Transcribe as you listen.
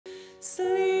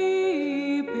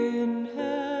sleep in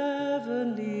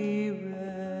heavenly rest.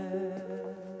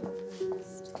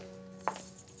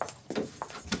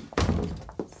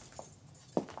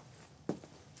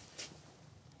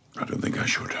 I don't think I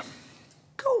should.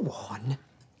 Go on.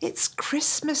 It's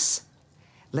Christmas.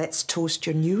 Let's toast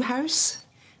your new house.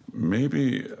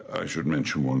 Maybe I should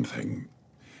mention one thing.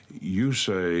 You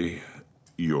say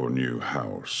your new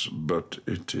house, but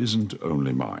it isn't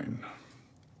only mine.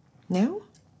 No?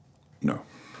 No.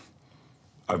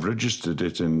 I've registered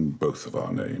it in both of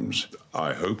our names.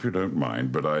 I hope you don't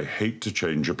mind, but I hate to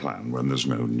change a plan when there's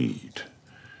no need.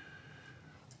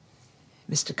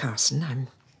 Mr. Carson, I'm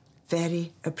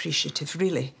very appreciative,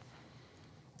 really.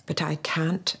 But I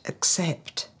can't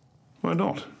accept. Why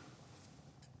not?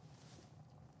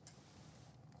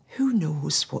 Who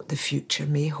knows what the future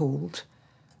may hold,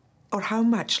 or how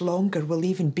much longer we'll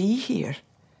even be here.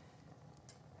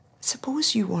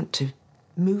 Suppose you want to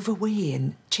move away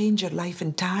and change your life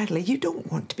entirely. You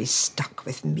don't want to be stuck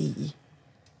with me.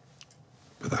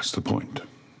 But that's the point.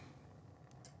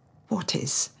 What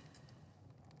is?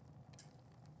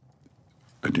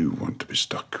 I do want to be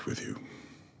stuck with you.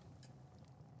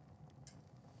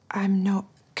 I'm not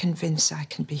convinced I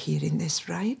can be hearing this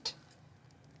right.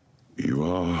 You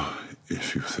are,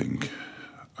 if you think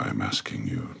I'm asking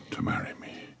you to marry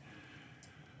me.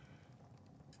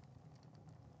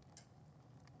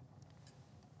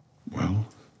 Well?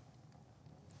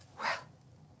 Well,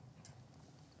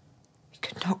 you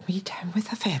could knock me down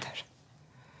with a feather.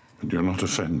 But you're not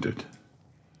offended.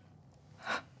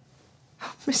 Oh,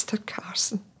 Mr.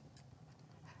 Carson,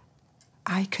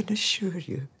 I can assure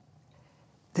you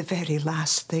the very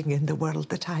last thing in the world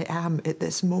that I am at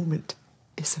this moment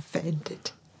is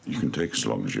offended. You can take as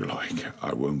long as you like.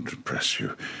 I won't press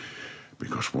you,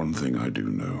 because one thing I do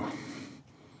know.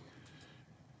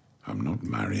 I'm not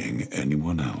marrying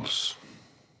anyone else.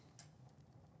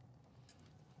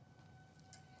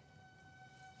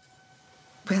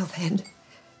 Well, then.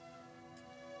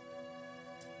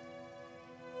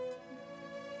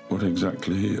 What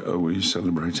exactly are we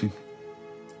celebrating?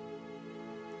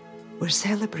 We're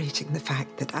celebrating the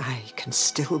fact that I can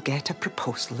still get a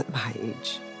proposal at my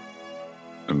age.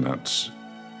 And that's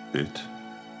it?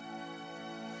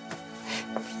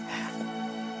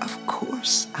 Of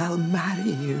course I'll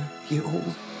marry you, you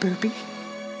old booby.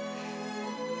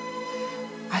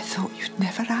 I thought you'd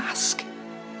never ask.